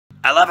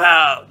I love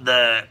how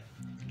the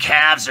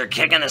Cavs are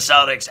kicking the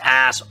Celtics'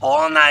 ass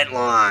all night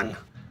long.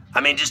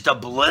 I mean, just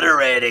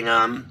obliterating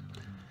them.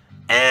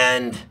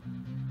 And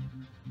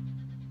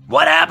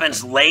what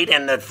happens late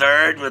in the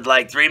third with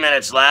like 3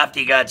 minutes left?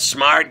 You got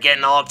Smart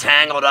getting all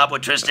tangled up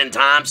with Tristan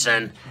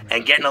Thompson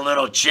and getting a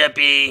little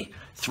chippy,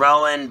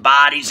 throwing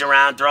bodies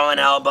around, throwing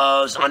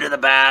elbows under the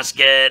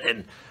basket.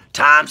 And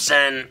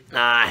Thompson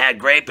had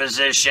great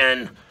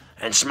position,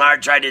 and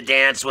Smart tried to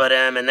dance with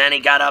him, and then he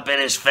got up in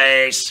his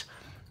face.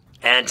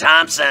 And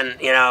Thompson,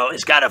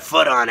 has got a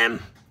foot on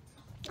him.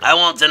 I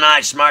won't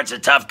deny Smart's a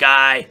tough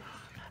guy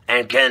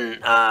and can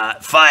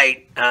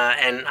fight.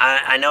 And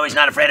I know he's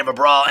not afraid of a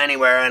brawl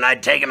anywhere, and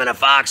I'd take him in a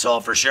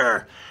foxhole for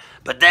sure.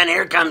 But then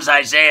here comes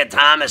Isaiah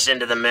Thomas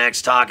into the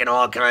mix, talking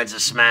all kinds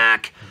of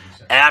smack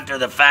after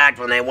the fact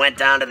when they went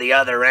down to the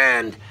other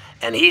end.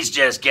 And he's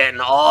just getting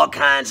all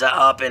kinds of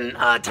up in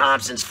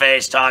Thompson's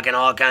face, talking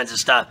all kinds of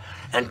stuff.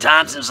 And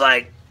Thompson's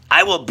like,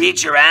 I will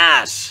beat your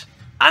ass.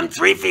 I'm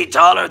 3 feet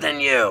taller than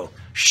you.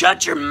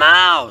 Shut your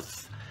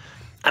mouth.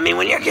 I mean,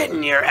 when you're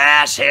getting your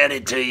ass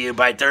handed to you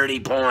by 30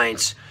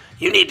 points,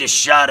 you need to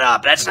shut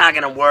up. That's not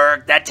going to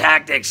work. That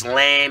tactic's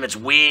lame. It's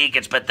weak.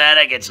 It's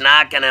pathetic. It's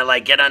not going to,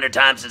 get under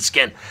Thompson's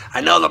skin.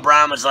 I know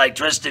LeBron was like,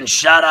 Tristan,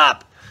 shut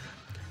up.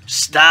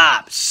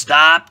 Stop.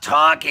 Stop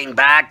talking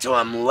back to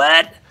him.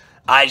 Let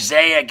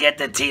Isaiah get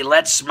the tea.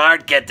 Let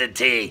Smart get the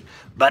tea.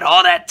 But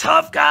all that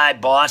tough guy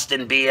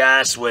Boston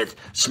BS with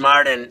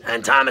Smart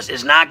and Thomas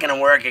is not going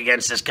to work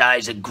against this guy.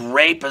 He's a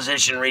great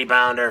position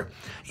rebounder.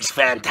 He's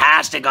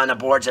fantastic on the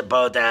boards at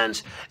both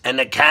ends. And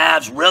the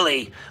Cavs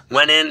really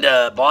went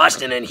into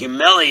Boston and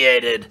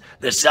humiliated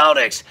the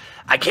Celtics.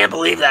 I can't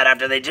believe that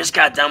after they just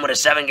got done with a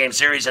 7-game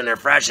series and they're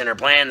fresh and they're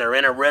playing, they're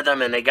in a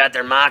rhythm and they got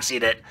their moxie,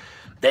 that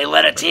they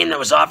let a team that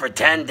was off for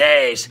 10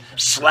 days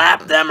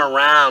slap them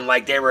around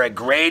like they were a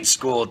grade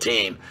school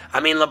team. I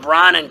mean,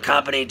 LeBron and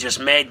company just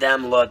made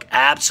them look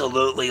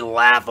absolutely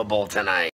laughable tonight.